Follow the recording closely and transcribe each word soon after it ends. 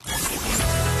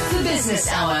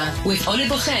Business Hour with Ole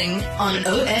Bocheng on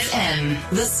OFM,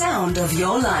 the sound of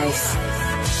your life.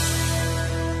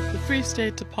 The Free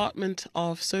State Department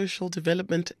of Social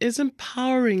Development is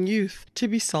empowering youth to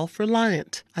be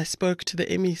self-reliant. I spoke to the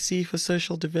MEC for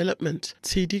Social Development,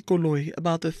 Tshidi Koloi,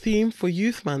 about the theme for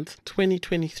Youth Month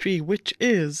 2023, which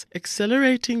is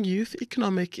Accelerating Youth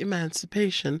Economic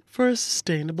Emancipation for a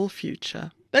Sustainable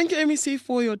Future. Thank you, MEC,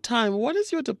 for your time. What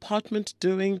is your department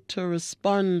doing to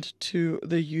respond to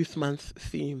the Youth Month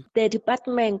theme? The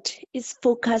department, its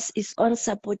focus is on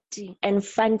supporting and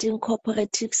funding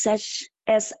cooperatives such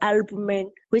as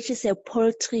Albumen, which is a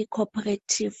poultry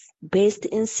cooperative based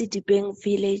in Sidibeng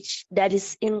village that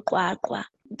is in Kwakwa.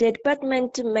 The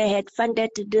department may have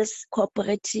funded this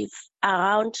cooperative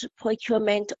around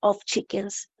procurement of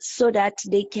chickens so that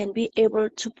they can be able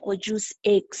to produce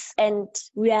eggs. And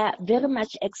we are very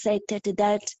much excited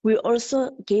that we also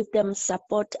gave them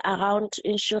support around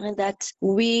ensuring that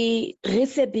we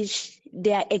refurbish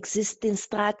their existing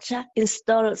structure,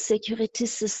 install security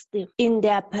system in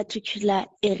their particular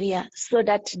area so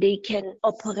that they can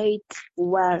operate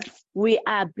well. We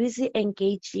are busy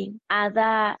engaging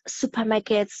other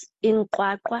supermarkets in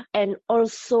Kwakwa and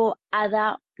also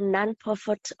other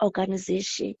non-profit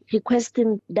organizations,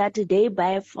 requesting that they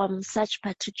buy from such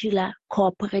particular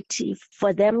cooperative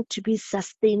for them to be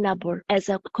sustainable as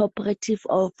a cooperative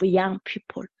of young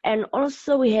people. And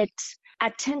also we had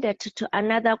attended to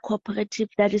another cooperative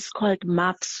that is called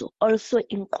MAFSO, also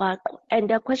in Kwakwa. And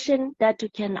the question that you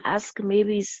can ask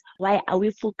maybe is, why are we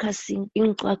focusing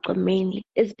in Kwakwa mainly?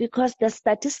 It's because the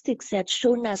statistics had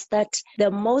shown us that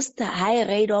the most high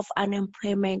rate of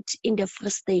unemployment in the Free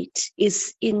State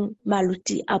is in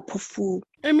Maluti Apofu.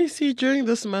 MEC, during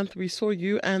this month, we saw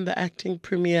you and the acting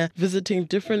premier visiting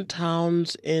different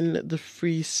towns in the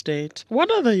Free State. What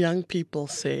are the young people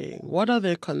saying? What are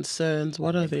their concerns?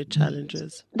 What are their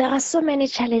challenges? There are so many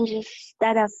challenges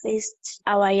that have faced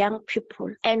our young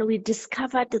people, and we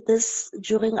discovered this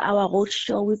during our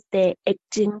roadshow with the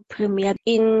acting premier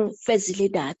in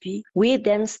Fezile. We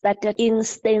then started in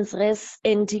Stainsres,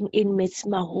 ending in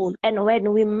Metsimaholo. And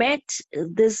when we met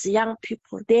these young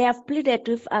people, they have pleaded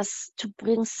with us to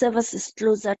bring services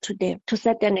closer to them. To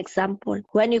set an example,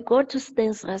 when you go to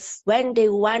Stainsres, when they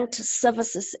want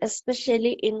services,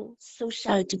 especially in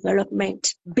social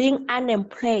development, being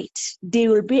unemployed, they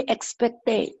will be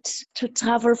expected to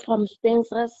travel from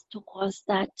Stainsres to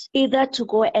Kroonstad, either to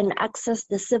go and access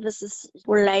the services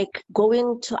like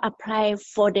going to apply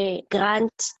for the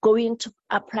grant, going to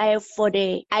apply for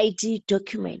the ID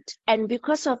document. And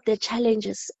because of the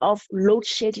challenges of load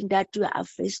shedding that we are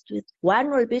faced with, one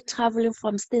will be traveling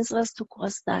from Stainsres to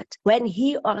Kroonstad. When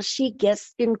he or she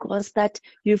gets in Kroonstad,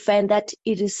 you find that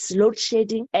it is load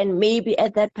shedding, and maybe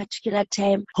at that particular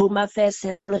time, Home Affairs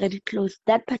has already closed.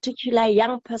 That particular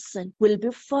young person will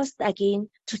be forced again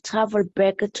to travel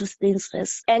back to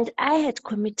Stainsres. And I had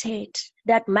committed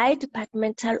that my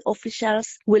departmental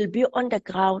officials will be on the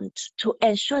ground to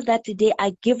ensure that they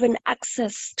are given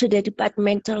access to the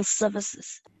departmental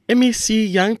services.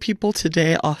 MEC, young people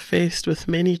today are faced with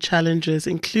many challenges,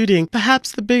 including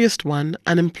perhaps the biggest one,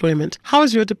 unemployment. How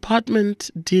is your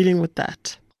department dealing with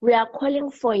that? We are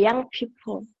calling for young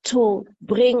people to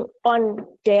bring on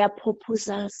their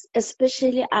proposals,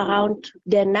 especially around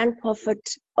the non-profit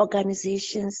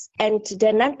organizations. And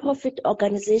the non-profit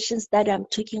organizations that I'm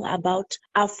talking about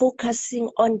are focusing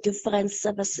on different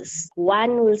services.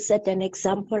 One will set an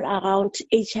example around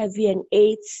HIV and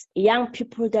AIDS, young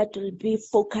people that will be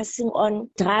focusing on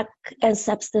drug and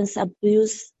substance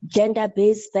abuse,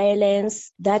 gender-based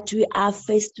violence that we are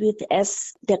faced with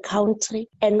as the country,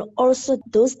 and also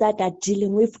those that are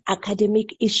dealing with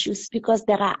academic issues, because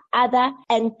there are other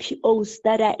NPOs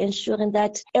that are ensuring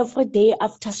that every day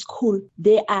after school,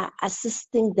 they are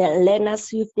assisting the learners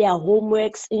with their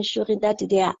homeworks, ensuring that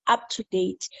they are up to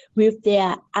date with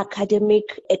their academic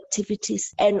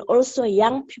activities. And also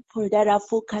young people that are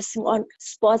focusing on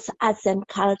sports, arts and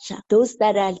culture, those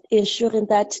that are ensuring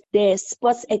that the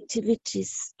sports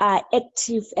activities are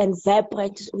active and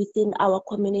vibrant within our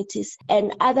communities,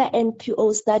 and other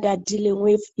NPOs that are dealing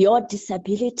with your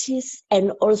disabilities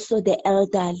and also the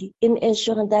elderly, in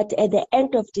ensuring that at the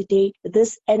end of the day,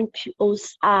 these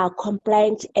NPOs are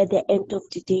compliant at the end of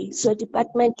the day. So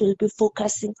department will be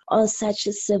focusing on such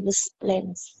service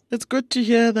plans. It's good to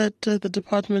hear that the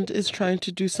department is trying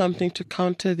to do something to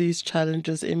counter these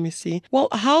challenges, MEC. Well,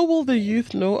 how will the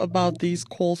youth know about these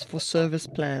calls for service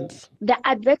plans? The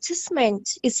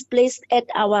advertisement is placed at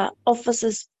our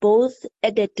offices both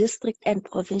at the district and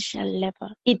provincial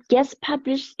level. It gets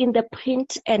published in the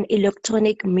print and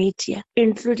electronic media,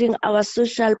 including our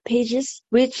social pages,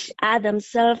 which are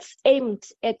themselves aimed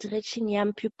at reaching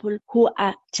young people who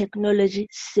are technology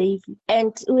savvy.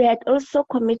 And we had also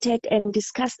committed and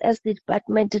discussed as the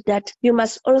department that you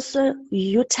must also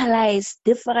utilize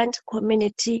different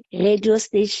community radio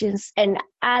stations and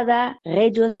other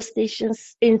radio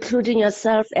stations, including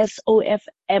yourself as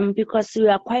OFM, because we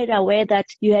are quite aware that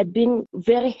you have been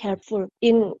very helpful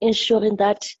in ensuring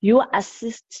that you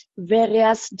assist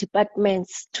various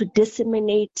departments to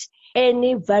disseminate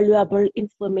any valuable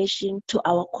information to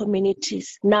our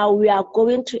communities. Now we are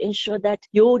going to ensure that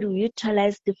you will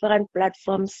utilize different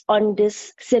platforms on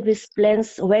these service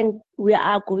plans when we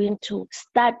are going to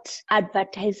start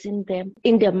advertising them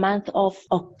in the month of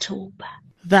October.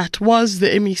 That was the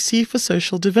MEC for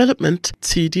Social Development,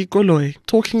 Tshidi Koloi,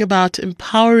 talking about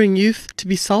empowering youth to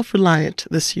be self-reliant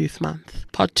this Youth Month.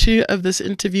 Part 2 of this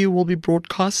interview will be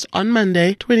broadcast on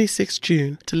Monday, 26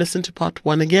 June. To listen to Part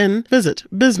 1 again, visit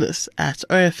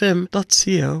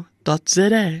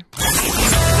business@ofm.co.za.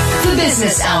 The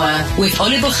Business Hour with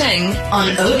Olibogeng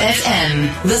on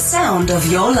OFM, the sound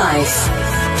of your life.